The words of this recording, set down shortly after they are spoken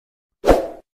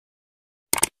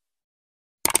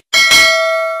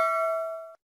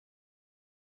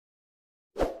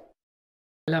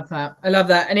Love that. I love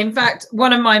that. And in fact,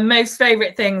 one of my most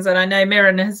favorite things, and I know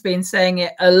Mirren has been saying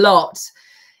it a lot,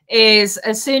 is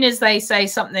as soon as they say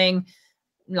something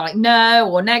like no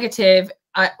or negative,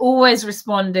 I always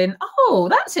respond in, oh,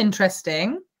 that's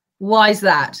interesting. Why is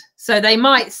that? So they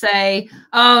might say,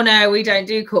 oh, no, we don't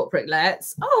do corporate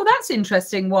lets. Oh, that's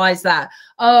interesting. Why is that?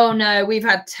 Oh, no, we've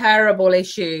had terrible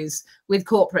issues with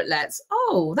corporate lets.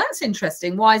 Oh, that's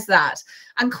interesting. Why is that?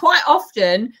 And quite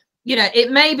often, you know, it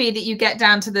may be that you get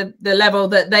down to the level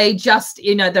that they just,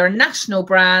 you know, they're a national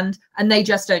brand and they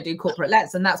just don't do corporate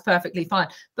lets, and that's perfectly fine.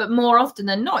 But more often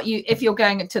than not, if you're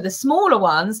going to the smaller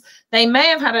ones, they may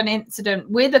have had an incident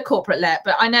with a corporate let.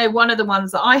 But I know one of the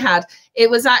ones that I had,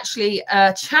 it was actually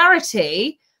a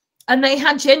charity, and they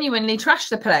had genuinely trashed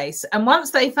the place. And once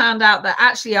they found out that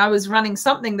actually I was running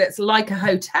something that's like a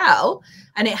hotel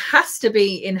and it has to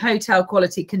be in hotel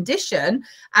quality condition,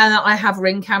 and that I have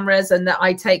ring cameras and that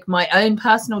I take my own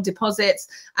personal deposits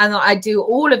and that I do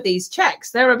all of these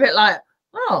checks, they're a bit like,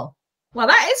 oh, well,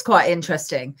 that is quite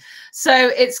interesting. So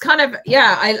it's kind of,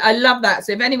 yeah, I love that.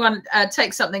 So if anyone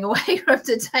takes something away from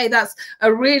today, that's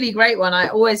a really great one. I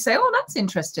always say, oh, that's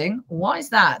interesting. Why is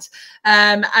that?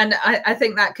 And I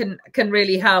think that can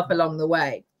really help along the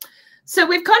way. So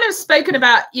we've kind of spoken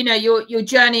about, you know, your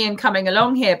journey and coming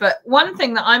along here. But one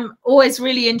thing that I'm always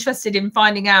really interested in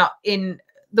finding out in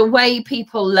the way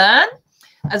people learn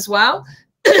as well.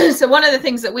 So one of the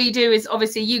things that we do is,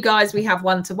 obviously, you guys, we have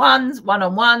one-to-ones,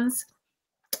 one-on-ones.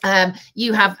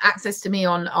 You have access to me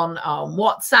on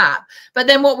WhatsApp. But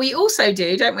then what we also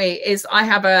do, don't we, is I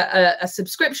have a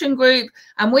subscription group,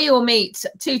 and we all meet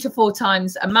 2 to 4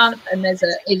 times a month. And there's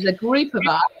a group of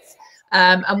us,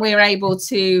 and we're able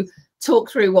to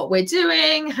talk through what we're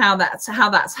doing, how that's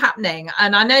happening.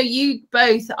 And I know you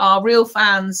both are real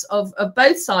fans of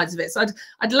both sides of it. So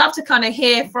I'd love to kind of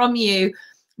hear from you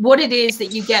what it is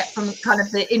that you get from kind of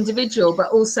the individual,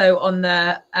 but also on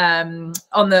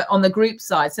the group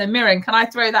side. So Mirren, can I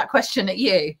throw that question at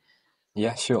you?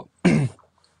 Yeah, sure.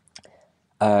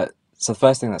 So the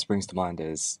first thing that springs to mind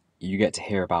is you get to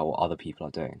hear about what other people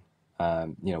are doing.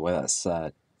 You know, whether that's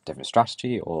a different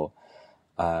strategy or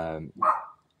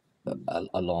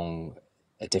along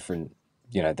a different,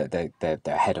 you know, they're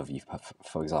ahead of you.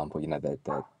 For example, you know,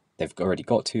 they've already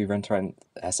got 2 rent-to-rent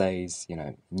essays. You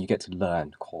know, you get to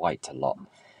learn quite a lot.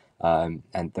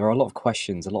 And there are a lot of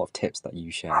questions, a lot of tips that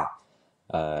you share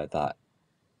that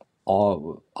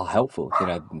are helpful. You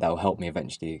know, that will help me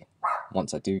eventually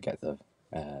once I do get the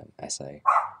essay.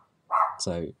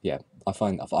 So yeah, I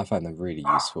find them really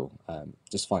useful.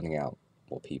 Just finding out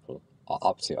what people are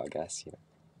up to, I guess. You know.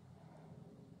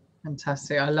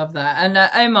 Fantastic, I love that. And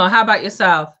Omar, how about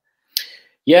yourself?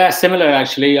 Yeah, similar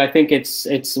actually. I think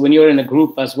it's when you're in a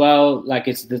group as well, like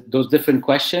it's those different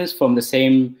questions from the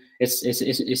same.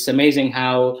 It's amazing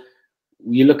how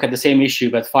you look at the same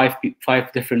issue, but five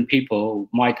different people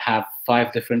might have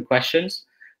 5 different questions.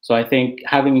 So I think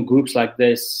having groups like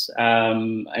this,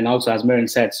 and also as Mirren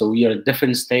said, so we are at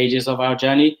different stages of our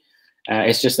journey.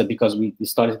 It's just that because we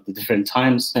started at different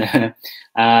times.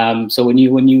 So when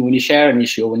you share an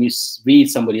issue, or when you read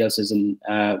somebody else's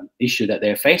issue that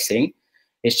they're facing,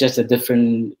 it's just a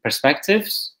different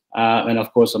perspectives. And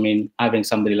of course, I mean, having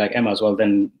somebody like Emma as well,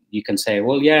 then you can say,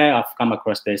 well, yeah, I've come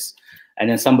across this. And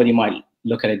then somebody might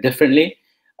look at it differently.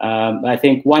 I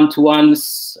think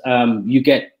one-to-ones,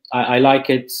 I like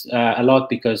it a lot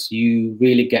because you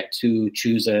really get to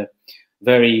choose a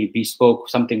very bespoke,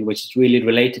 something which is really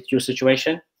related to your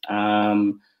situation.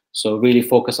 So really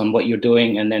focus on what you're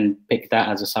doing and then pick that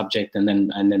as a subject and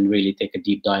then really take a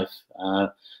deep dive.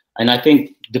 And I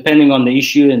think depending on the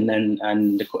issue and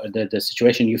the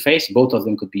situation you face, both of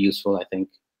them could be useful, I think,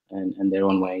 in their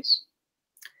own ways.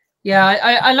 Yeah,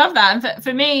 I love that. And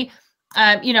for me,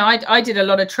 you know, I did a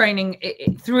lot of training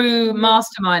through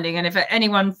masterminding. And if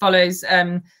anyone follows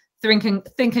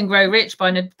Think and Grow Rich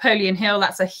by Napoleon Hill,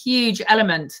 that's a huge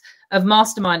element of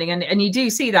masterminding. And you do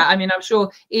see that. I mean, I'm sure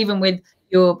even with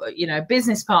your, you know,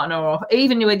 business partner or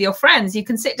even with your friends, you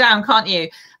can sit down, can't you?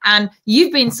 And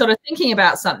you've been sort of thinking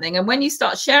about something. And when you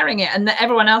start sharing it and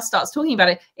everyone else starts talking about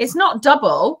it, it's not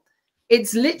double.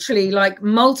 It's literally like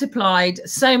multiplied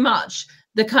so much,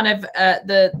 the kind of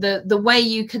the way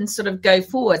you can sort of go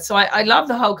forward. So I love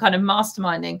the whole kind of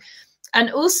masterminding.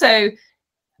 And also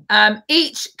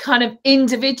each kind of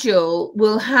individual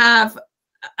will have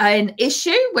an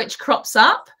issue which crops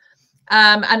up.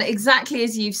 And exactly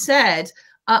as you've said,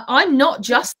 I'm not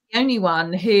just the only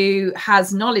one who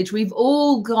has knowledge. We've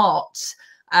all got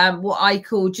what I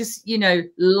call just, you know,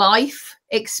 life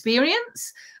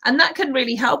experience. And that can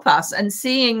really help us. And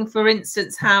seeing, for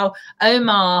instance, how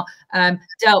Omar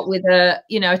dealt with a,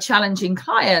 you know, a challenging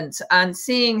client, and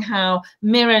seeing how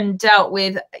Miran dealt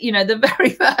with, you know, the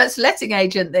very first letting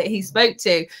agent that he spoke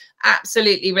to,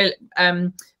 absolutely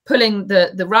pulling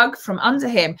the rug from under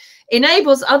him,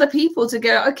 enables other people to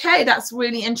go, okay, that's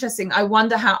really interesting. I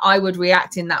wonder how I would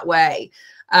react in that way.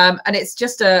 And it's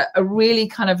just a really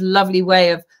kind of lovely way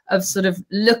of sort of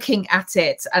looking at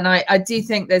it. And I do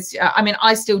think there's, I mean,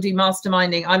 I still do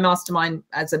masterminding. I mastermind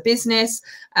as a business.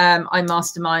 I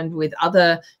mastermind with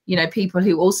other, you know, people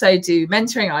who also do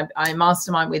mentoring. I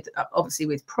mastermind with, obviously,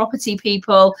 with property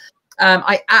people.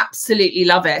 I absolutely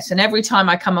love it. And every time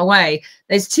I come away,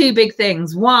 there's two big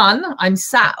things. One, I'm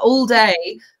sat all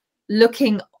day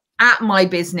looking at my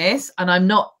business and I'm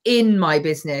not in my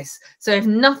business. So if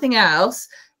nothing else,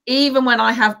 even when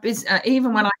I have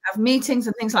meetings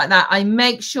and things like that, I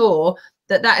make sure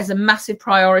that that is a massive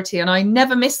priority, and I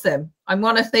never miss them. I'm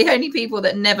one of the only people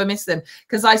that never miss them,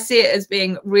 because I see it as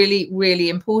being really, really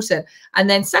important. And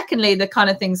then secondly, the kind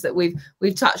of things that we've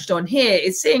touched on here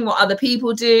is seeing what other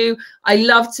people do. I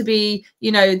love to be,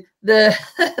 you know, the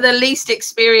the least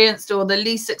experienced or the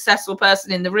least successful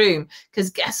person in the room, because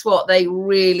guess what, they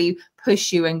really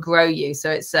push you and grow you. So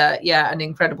it's yeah, an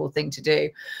incredible thing to do.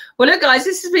 Well, look, guys,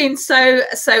 this has been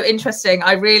so interesting.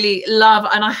 I really love,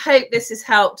 and I hope this has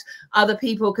helped other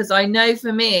people, because I know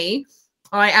for me,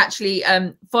 I actually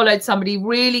followed somebody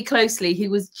really closely who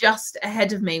was just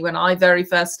ahead of me when I very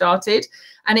first started,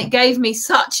 and it gave me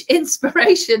such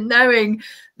inspiration knowing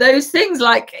those things,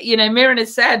 like, you know, Miran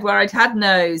has said, where I'd had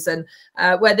no's, and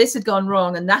where this had gone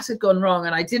wrong and that had gone wrong,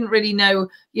 and I didn't really know,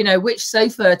 you know, which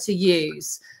sofa to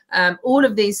use. All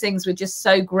of these things were just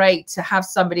so great to have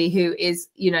somebody who is,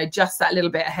 you know, just that little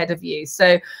bit ahead of you.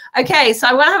 So, okay, so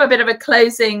I want to have a bit of a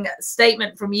closing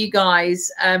statement from you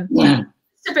guys.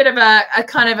 Just a bit of a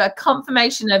kind of a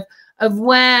confirmation of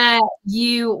where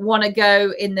you want to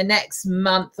go in the next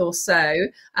month or so.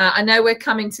 I know we're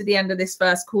coming to the end of this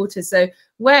first quarter, so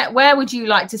where would you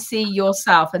like to see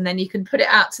yourself? And then you can put it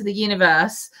out to the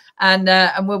universe, and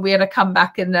we'll be able to come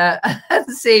back and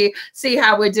see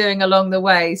how we're doing along the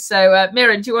way. So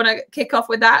Miran, do you want to kick off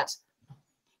with that?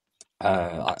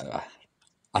 I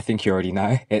think you already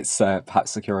know. It's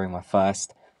perhaps securing my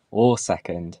first or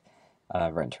second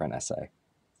rent-to-rent SA.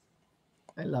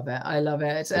 I love it. I love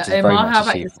it. Which is very much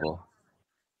achievable.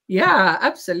 Yeah,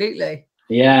 absolutely.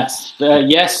 Yes.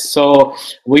 Yes. So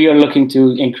we are looking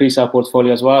to increase our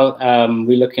portfolio as well.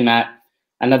 We're looking at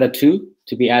another 2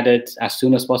 to be added as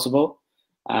soon as possible.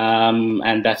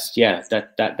 And that's, yeah,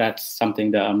 that's something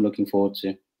that I'm looking forward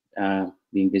to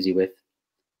being busy with.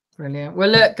 Brilliant. Well,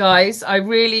 look, guys, I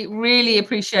really, really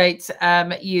appreciate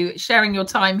you sharing your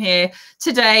time here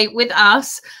today with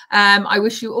us. I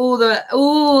wish you all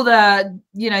the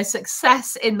you know,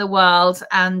 success in the world,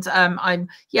 and I'm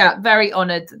very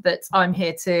honored that I'm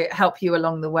here to help you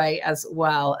along the way as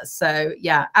well. So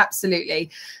yeah, absolutely.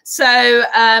 So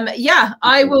yeah,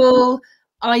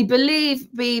 I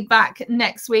believe be back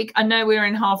next week. I know we're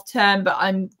in half term, but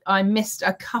I missed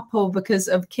a couple because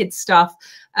of kids stuff.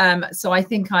 So I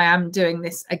think I am doing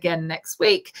this again next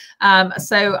week.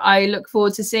 So I look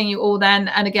forward to seeing you all then.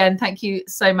 And again, thank you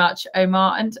so much,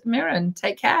 Omar and Miran.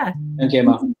 Take care. Thank you,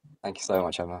 Emma. Thank you so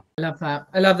much, Emma. I love that.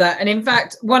 I love that. And in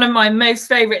fact, one of my most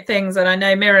favorite things, and I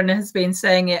know Miran has been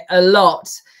saying it a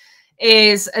lot,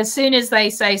 is as soon as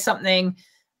they say something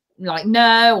like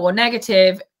no or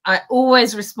negative, I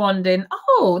always respond in,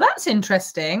 oh, that's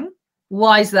interesting.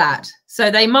 Why is that?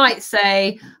 So they might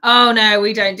say, oh, no,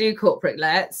 we don't do corporate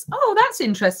lets. Oh, that's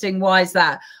interesting. Why is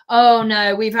that? Oh,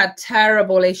 no, we've had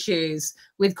terrible issues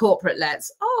with corporate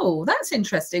lets. Oh, that's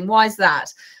interesting. Why is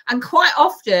that? And quite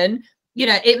often, you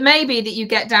know, it may be that you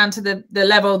get down to the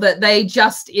level that they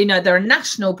just, you know, they're a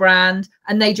national brand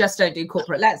and they just don't do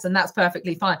corporate lets, and that's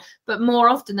perfectly fine. But more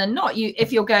often than not,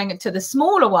 if you're going to the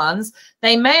smaller ones,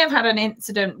 they may have had an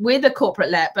incident with a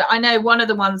corporate let. But I know one of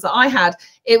the ones that I had,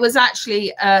 it was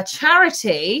actually a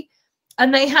charity,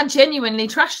 and they had genuinely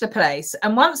trashed the place.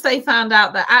 And once they found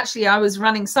out that actually I was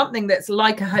running something that's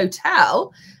like a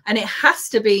hotel, and it has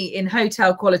to be in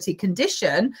hotel quality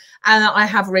condition, and that I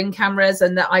have ring cameras,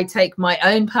 and that I take my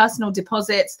own personal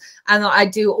deposits, and that I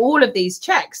do all of these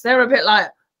checks, they're a bit like,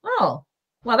 oh,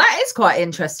 well, that is quite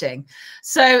interesting.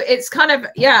 So it's kind of,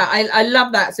 yeah, I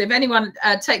love that. So if anyone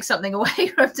takes something away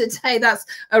from today, that's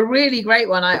a really great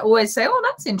one. I always say, oh,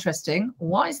 that's interesting.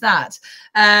 Why is that?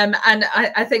 And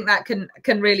I think that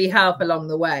can really help along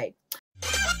the way.